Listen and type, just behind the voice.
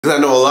Because I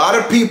know a lot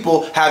of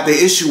people have the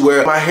issue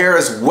where my hair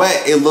is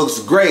wet, it looks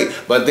great,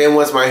 but then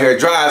once my hair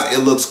dries,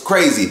 it looks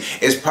crazy.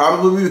 It's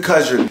probably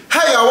because you're...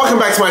 Hey y'all, welcome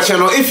back to my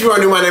channel. If you are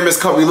new, my name is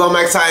Koby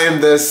Lomax. I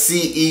am the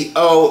CEO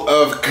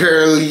of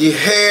curly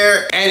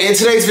hair. And in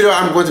today's video,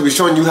 I'm going to be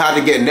showing you how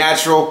to get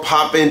natural,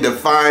 pop-in,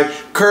 defined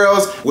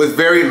curls with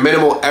very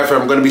minimal effort.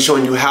 I'm going to be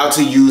showing you how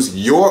to use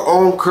your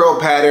own curl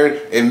pattern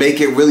and make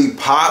it really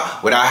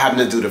pop without having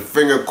to do the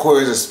finger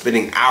coils or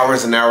spending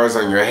hours and hours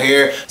on your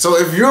hair. So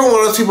if you're one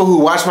of those people who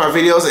watch my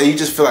videos and you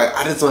just feel like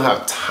I just don't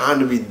have time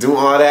to be doing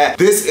all that,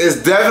 this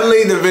is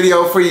definitely the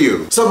video for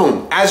you. So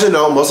boom, as you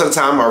know, most of the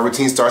time our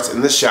routine starts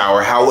in the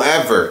shower.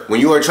 However, when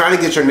you are trying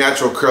to get your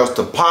natural curls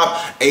to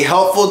pop, a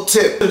helpful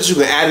tip that you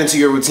can add into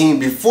your routine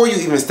before you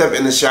even step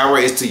in the shower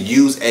is to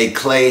use a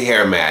clay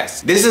hair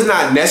mask. This is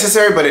not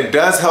necessary, but it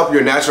does help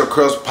your natural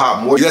curls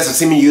pop more. You guys have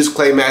seen me use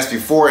clay masks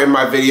before in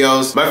my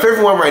videos. My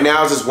favorite one right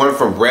now is this one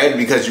from Bread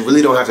because you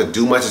really don't have to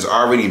do much. It's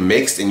already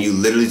mixed and you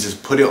literally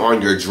just put it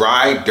on your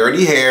dry,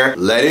 dirty hair,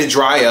 let it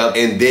dry up,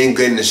 and then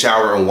get in the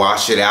shower and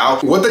wash it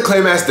out. What the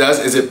clay mask does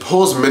is it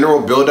pulls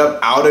mineral buildup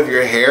out of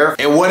your hair.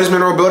 And what is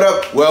mineral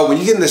buildup? Well, when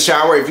you get in the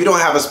shower, if you don't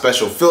have a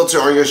special filter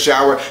on your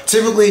shower,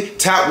 typically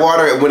tap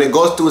water, and when it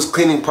goes through its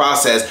cleaning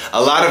process,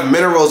 a lot of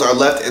minerals are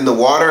left in the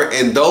water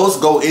and those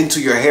go into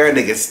your hair and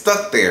they get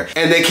stuck there.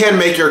 And they can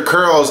make your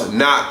curls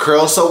not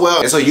curl so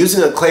well. And so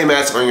using a clay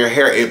mask on your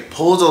hair, it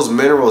pulls those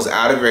minerals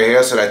out of your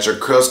hair so that your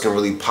curls can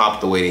really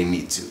pop the way they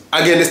need to.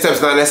 Again, this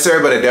step's not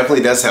necessary, but it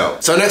definitely does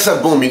help. So next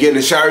up, boom, you get in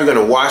the shower, you're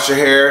gonna wash your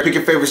hair, pick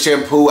your favorite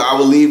shampoo. I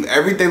will leave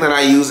everything that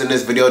I use in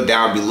this video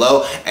down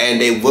below, and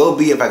they will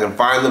be, if I can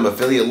find them,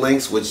 affiliate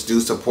links, which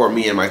do support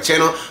me and my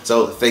channel.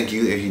 So thank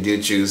you if you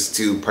do choose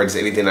to purchase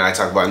anything that I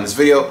talk about in this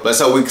video. But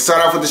so we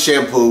start off with the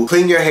shampoo,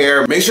 clean your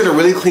hair. Make sure to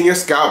really clean your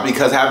scalp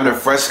because having a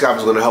fresh scalp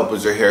is gonna help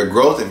with your hair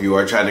growth if you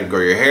are trying to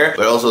grow your hair,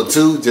 but also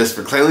too, just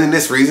for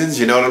cleanliness reasons,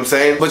 you know what I'm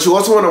saying? But you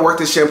also wanna work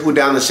the shampoo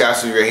down the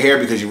shafts of your hair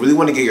because you really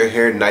wanna get your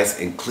hair nice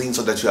and clean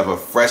so that you have a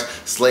fresh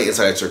slate and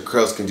so that your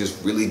curls can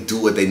just really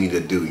do what they need to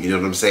do, you know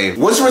what I'm saying?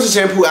 Once you rinse the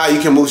shampoo out, you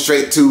can move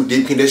straight to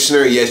deep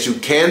conditioner. Yes, you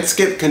can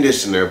skip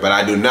conditioner, but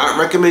I do not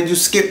recommend you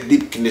skip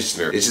deep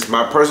conditioner. It's just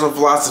my personal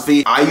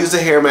philosophy. I use a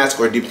hair mask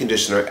or a deep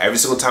conditioner every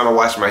single time I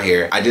wash my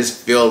hair. I just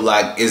feel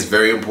like it's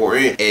very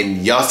important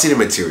and y'all see the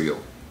material.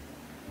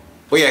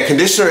 Well yeah,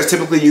 conditioner is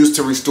typically used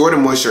to restore the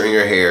moisture in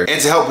your hair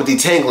and to help with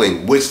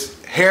detangling, which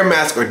hair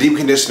mask or deep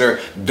conditioner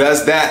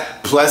does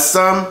that plus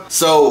some.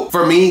 So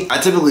for me, I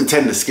typically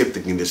tend to skip the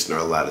conditioner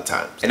a lot of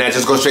times. And I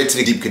just go straight to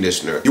the deep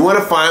conditioner. You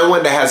wanna find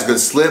one that has good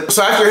slip.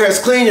 So after your hair is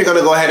clean, you're gonna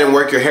go ahead and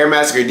work your hair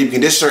mask or your deep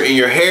conditioner in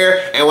your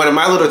hair. And one of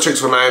my little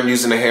tricks when I'm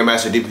using a hair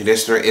mask or deep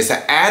conditioner is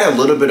to add a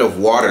little bit of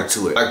water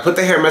to it. Like put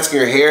the hair mask in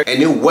your hair and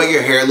then wet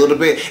your hair a little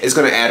bit. It's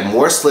gonna add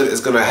more slip.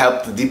 It's gonna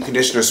help the deep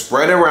conditioner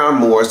spread around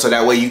more so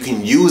that way you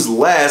can use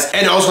less.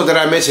 And also that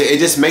I mentioned, it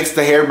just makes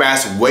the hair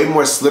mask way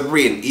more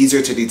slippery and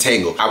easier to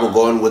detangle. I will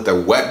go in with a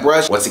wet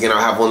brush. Once again, I'll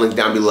have one link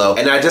down below.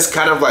 And I just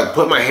kind of like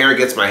put my hair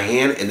against my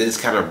hand and then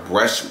just kind of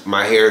brush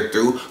my hair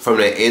through from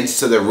the ends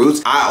to the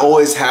roots. I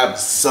always have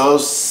so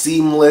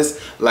seamless,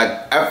 like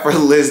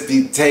effortless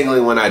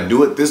detangling when I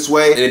do it this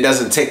way, and it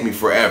doesn't take me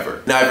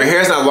forever. Now, if your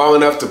hair is not long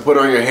enough to put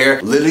on your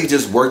hair, literally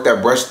just work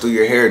that brush through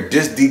your hair,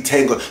 just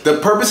detangle. The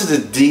purpose is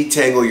to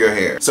detangle your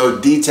hair. So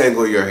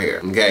detangle your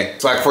hair, okay?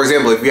 So like for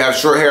example, if you have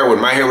short hair,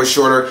 when my hair was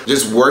shorter,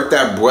 just work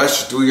that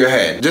brush through your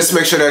head. Just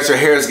make sure that your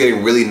hair is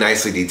getting really nicely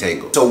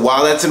detangled. So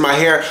while that's in my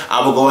hair,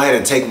 I will go ahead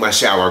and take my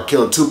shower. I'm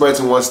killing two birds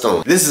with one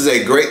stone. This is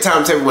a great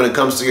timetable when it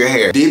comes to your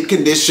hair. Deep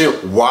condition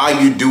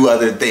while you do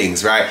other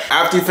things, right?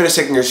 After you finish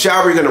taking your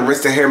shower, you're gonna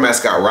rinse the hair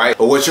mask out, right?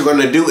 But what you're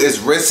gonna do is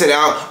rinse it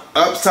out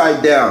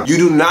upside down. You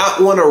do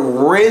not want to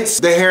rinse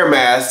the hair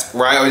mask,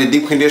 right, or the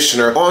deep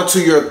conditioner onto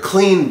your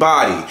clean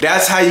body.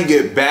 That's how you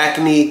get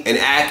bacne and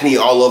acne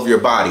all over your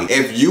body.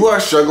 If you are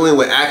struggling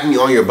with acne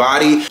on your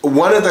body,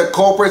 one of the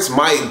culprits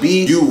might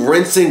be you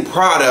rinsing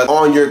product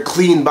on your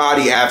clean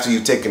body after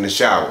you've taken the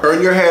shower.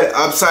 Turn your head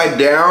upside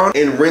down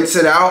and rinse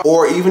it out,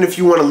 or even if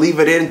you want to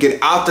leave it in,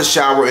 get out the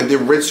shower and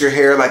then rinse your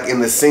hair like in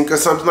the sink or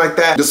something like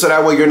that, just so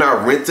that way you're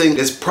not rinsing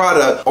this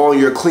product on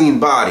your clean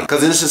body, because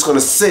then it's just going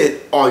to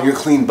sit on your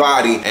clean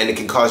body and it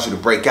can cause you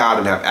to break out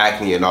and have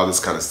acne and all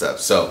this kind of stuff.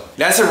 So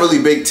that's a really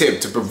big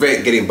tip to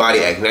prevent getting body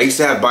acne. I used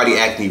to have body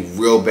acne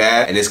real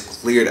bad and it's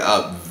cleared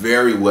up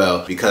very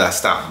well because I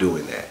stopped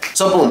doing that.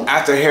 So boom,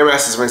 after hair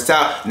mask is rinsed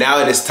out, now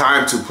it is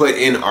time to put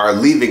in our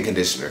leave-in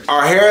conditioner.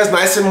 Our hair is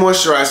nice and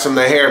moisturized from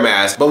the hair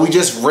mask, but we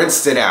just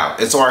rinsed it out.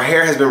 And so our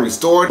hair has been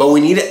restored, but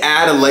we need to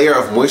add a layer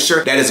of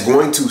moisture that is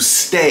going to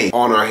stay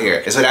on our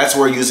hair. And so that's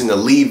where we're using a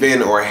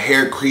leave-in or a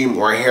hair cream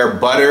or a hair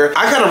butter.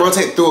 I kind of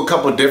rotate through a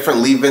couple different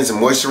leave-ins and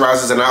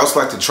moisturizers, and I also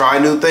like to try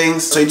new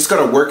things. So you just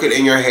gotta work it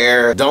in your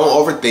hair. Don't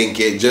overthink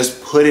it,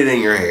 just put it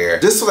in your hair,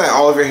 just so that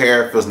all of your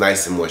hair feels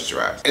nice and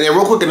moisturized. And then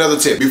real quick, another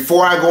tip.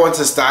 before I go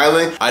into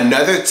styling,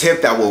 another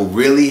tip that will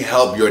really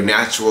help your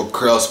natural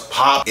curls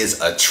pop is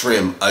a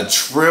trim. A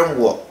trim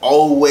will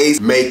always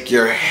make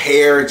your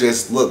hair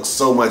just look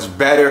so much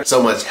better,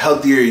 so much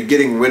healthier. You're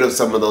getting rid of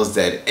some of those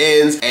dead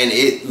ends, and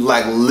it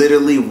like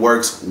literally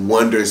works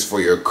wonders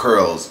for your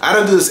curls. I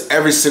don't do this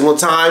every single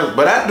time,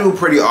 but I do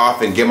pretty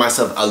often give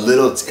myself a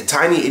little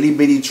tiny itty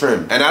bitty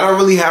trim. And I don't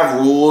really have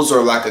rules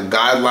or like a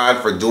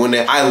guideline for doing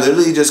it. I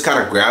literally just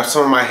kind of grab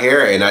some of my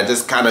hair and I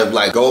just kind of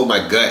like go with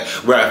my gut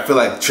where I feel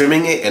like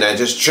trimming it, and I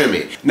just trim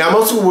it. Now,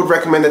 most people would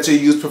recommend that you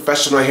use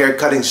professional hair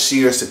cutting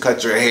shears to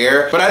cut your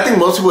hair, but I think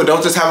most people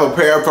don't just have a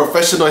pair of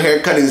professional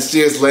hair cutting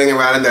shears laying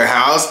around in their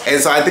house.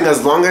 And so I think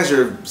as long as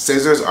your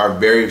scissors are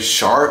very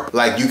sharp,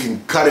 like you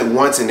can cut it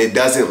once and it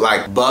doesn't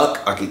like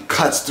buck, like it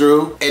cuts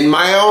through. In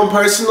my own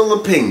personal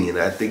opinion,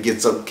 I think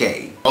it's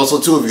okay.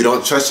 Also too, if you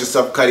don't trust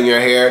yourself cutting your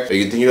hair, or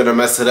you think you're gonna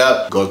mess it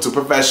up, go to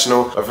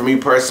professional. But for me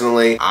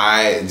personally,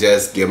 I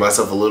just give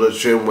myself a little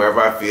trim wherever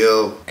I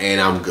feel,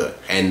 and I'm good.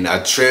 And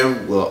a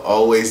trim will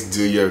always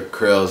do your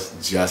curls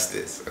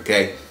justice,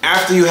 okay?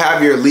 After you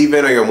have your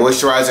leave-in or your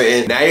moisturizer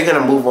in, now you're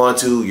gonna move on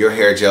to your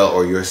hair gel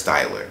or your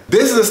styler.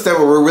 This is the step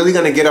where we're really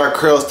gonna get our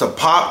curls to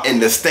pop and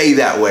to stay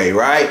that way,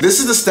 right? This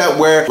is the step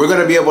where we're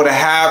gonna be able to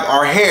have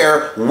our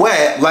hair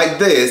wet like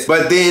this,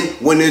 but then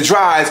when it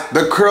dries,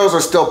 the curls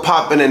are still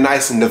popping and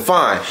nice and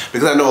defined.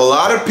 Because I know a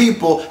lot of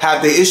people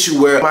have the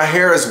issue where my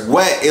hair is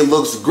wet, it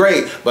looks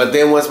great, but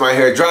then once my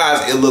hair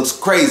dries, it looks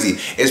crazy.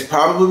 It's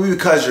probably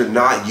because you're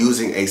not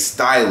using a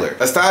styler.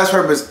 A styler's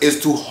purpose is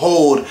to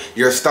hold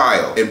your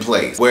style in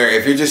place. Where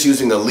if you're just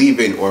using a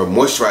leave-in or a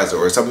moisturizer,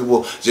 or some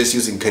people just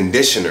using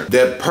conditioner,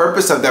 the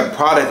purpose of that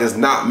product is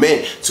not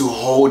meant to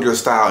hold your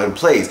style in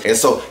place. And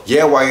so,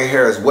 yeah, while your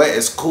hair is wet,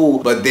 it's cool,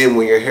 but then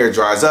when your hair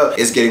dries up,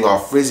 it's getting all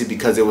frizzy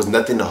because there was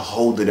nothing to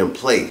hold it in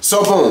place.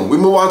 So boom, we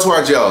move on to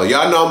our gel.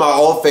 Y'all know my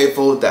old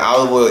faithful, the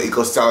olive oil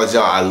eco styler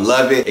gel. I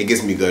love it. It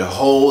gives me good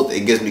hold,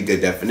 it gives me good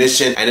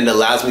definition, and it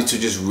allows me to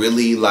just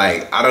really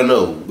like, I don't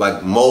know,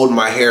 like mold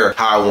my hair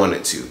how I want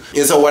it to.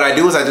 And so what I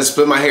do is I just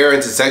split my hair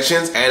into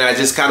sections and I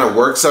just kind of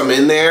work some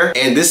in there.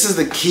 And this is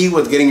the key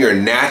with getting your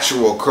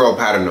natural curl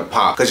pattern to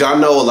pop. Cause y'all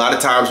know a lot of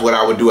times what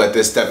I would do at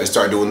this step is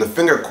start doing the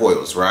finger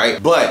coils,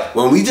 right? But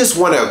when we just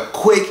want a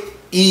quick,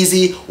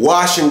 easy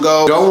wash and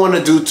go, don't want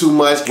to do too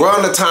much, we're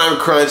on a time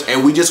crunch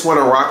and we just want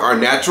to rock our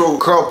natural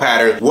curl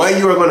pattern, what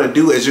you are going to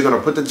do is you're going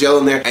to put the gel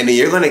in there and then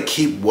you're going to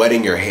keep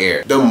wetting your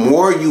hair. The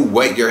more you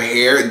wet your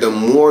hair, the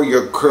more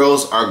your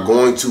curls are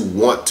going to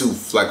want to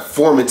like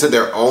form into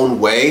their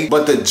own way,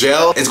 but the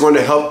gel is going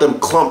to help them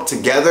clump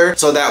together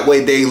so that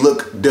way they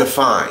look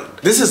defined.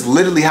 This is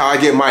literally how I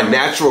get my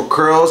natural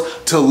curls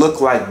to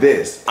look like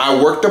this.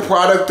 I work the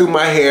product through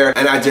my hair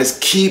and I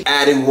just keep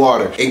adding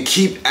water and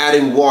keep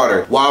adding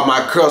water while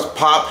my curls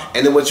pop.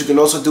 And then what you can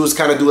also do is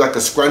kind of do like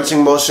a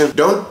scrunching motion.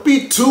 Don't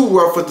be too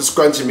rough with the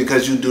scrunching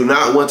because you do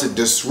not want to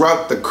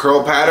disrupt the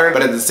curl pattern,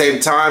 but at the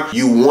same time,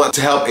 you want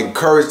to help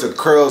encourage the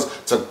curls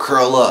to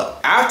curl up.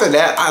 After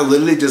that, I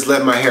literally just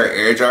let my hair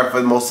air dry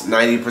for the most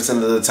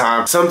 90% of the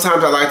time.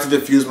 Sometimes I like to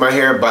diffuse my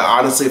hair, but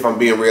honestly, if I'm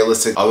being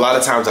realistic, a lot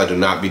of times I do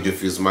not be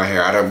diffusing my hair.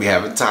 I don't be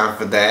having time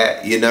for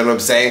that, you know what I'm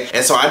saying?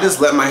 And so I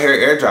just let my hair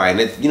air dry, and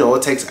it, you know,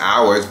 it takes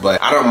hours,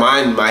 but I don't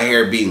mind my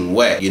hair being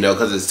wet, you know,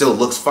 because it still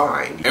looks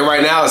fine. And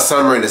right now it's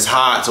summer and it's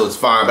hot, so it's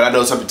fine, but I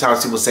know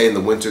sometimes people say in the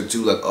winter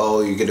too, like,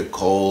 oh, you get a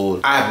cold.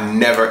 I've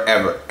never,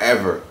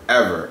 ever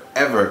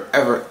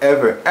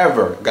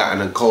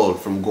gotten a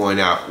cold from going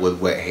out with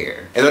wet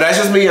hair. And that's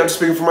just me, I'm just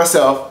speaking for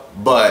myself,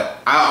 but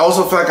I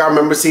also feel like I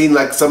remember seeing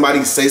like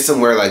somebody say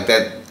somewhere like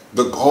that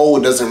the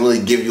cold doesn't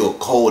really give you a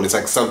cold, it's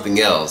like something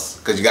else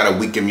because you got a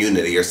weak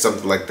immunity or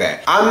something like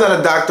that. I'm not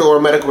a doctor or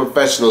a medical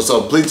professional,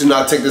 so please do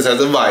not take this as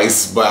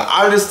advice, but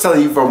I'm just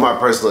telling you from my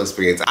personal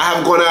experience. I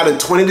have gone out in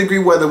 20-degree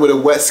weather with a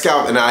wet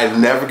scalp and I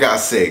never got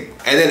sick.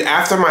 And then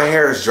after my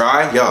hair is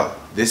dry, yo,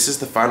 this is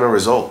the final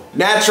result.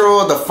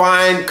 Natural,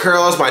 defined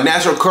curls, my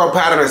natural curl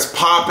pattern is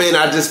popping.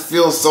 I just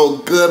feel so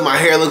good. My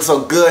hair looks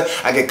so good.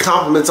 I get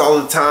compliments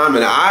all the time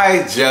and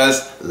I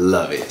just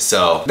love it.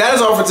 So that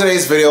is all for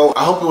today's video.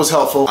 I hope it was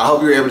helpful. I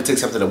hope you were able to take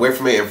something away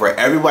from it. And for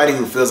everybody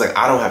who feels like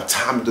I don't have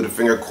time to do the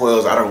finger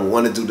coils, I don't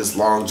want to do this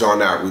long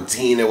drawn out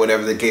routine or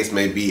whatever the case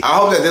may be, I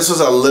hope that this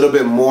was a little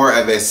bit more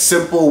of a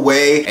simple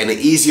way and an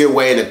easier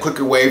way and a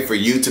quicker way for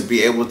you to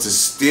be able to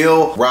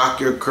still rock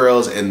your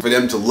curls and for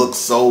them to look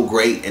so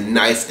great and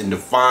nice and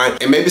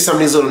defined. And maybe some of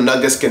these little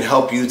nuggets can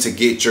help you to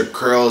get your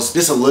curls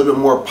just a little bit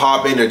more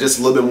popping or just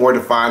a little bit more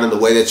defined in the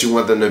way that you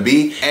want them to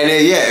be. And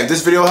then yeah, if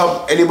this video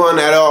helped anyone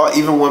at all,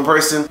 even one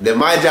person, then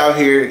my job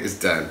here is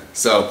done.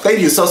 So thank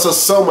you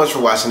so much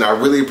for watching. I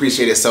really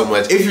appreciate it so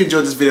much. If you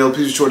enjoyed this video,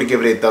 please be sure to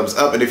give it a thumbs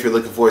up. And if you're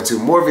looking forward to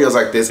more videos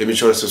like this, then be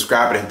sure to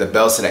subscribe and hit the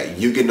bell so that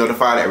you get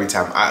notified every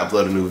time I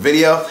upload a new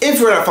video. If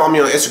you're not following me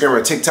on Instagram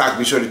or TikTok,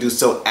 be sure to do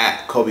so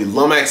at Koby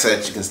Lomax so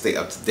that you can stay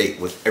up to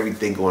date with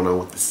everything going on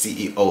with the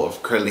CEO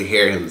of curly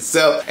hair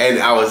himself. And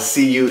I will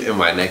see you in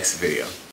my next video.